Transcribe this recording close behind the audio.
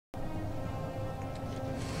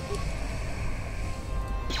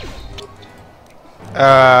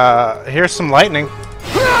Here's some lightning.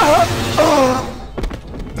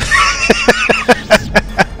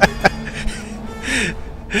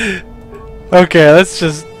 Okay, let's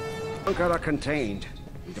just... Bunker are contained.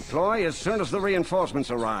 Deploy as soon as the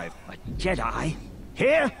reinforcements arrive. A Jedi?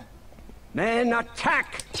 Here? Men,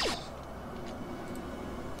 attack!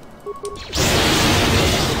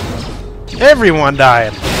 Everyone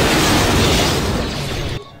dying.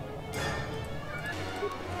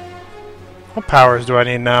 What powers do I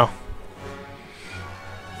need now?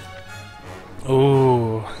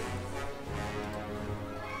 Ooh.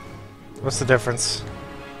 What's the difference?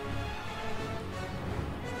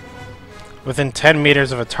 Within 10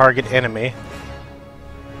 meters of a target enemy.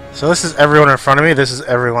 So this is everyone in front of me, this is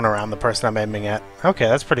everyone around the person I'm aiming at. Okay,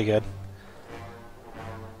 that's pretty good.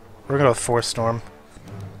 We're gonna go with Force Storm.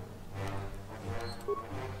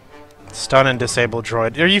 Stun and disable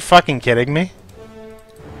droid. Are you fucking kidding me?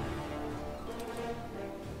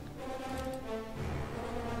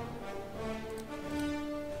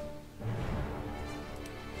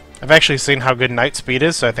 I've actually seen how good Night Speed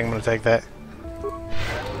is, so I think I'm gonna take that.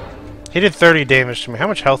 He did 30 damage to me. How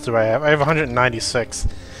much health do I have? I have 196.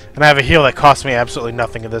 And I have a heal that costs me absolutely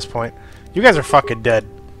nothing at this point. You guys are fucking dead.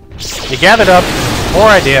 You gathered up. Poor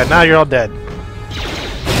idea. Now you're all dead.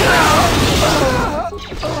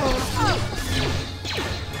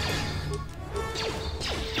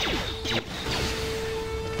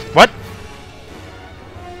 What?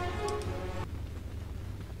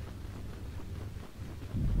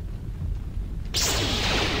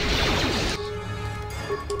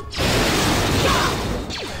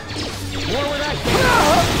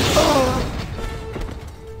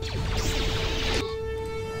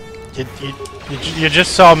 You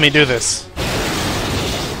just saw me do this.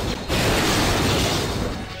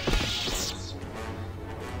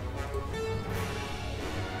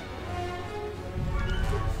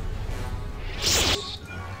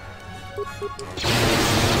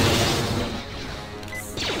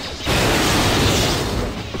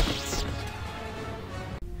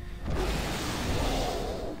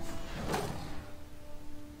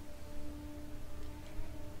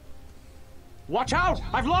 Watch out!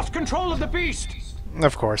 I've lost control of the beast!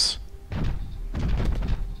 Of course.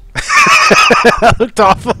 That looked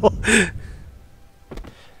awful.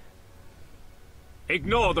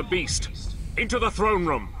 Ignore the beast. Into the throne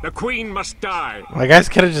room. The queen must die. My guy's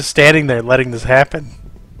kind of just standing there letting this happen.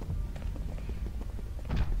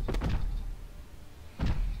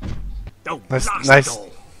 Oh,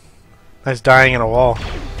 Nice dying in a wall.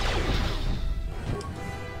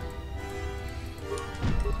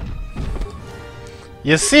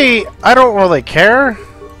 You see, I don't really care.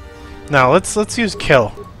 No, let's use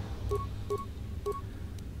kill.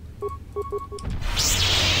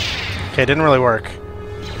 Okay, didn't really work.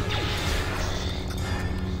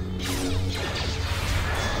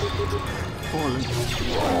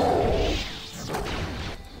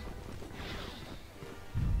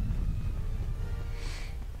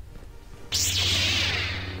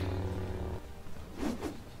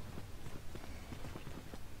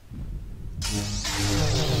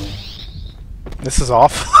 This is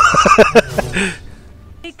awful.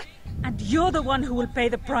 And you're the one who will pay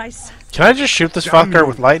the price. Can I just shoot this fucker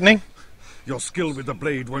with lightning? Your skill with the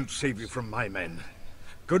blade won't save you from my men.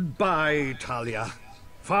 Goodbye, Talia.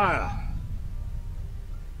 Fire!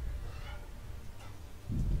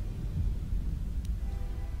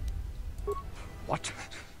 What?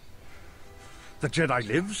 The Jedi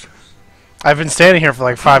lives? I've been standing here for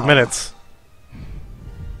like 5 minutes.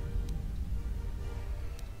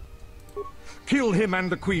 Kill him and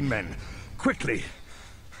the Queen men. Quickly.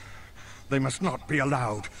 They must not be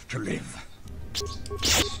allowed to live.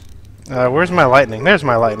 Where's my lightning? There's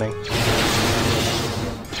my lightning.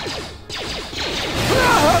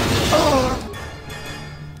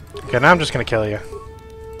 Okay, now I'm just gonna kill you.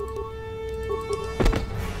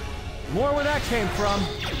 More where that came from.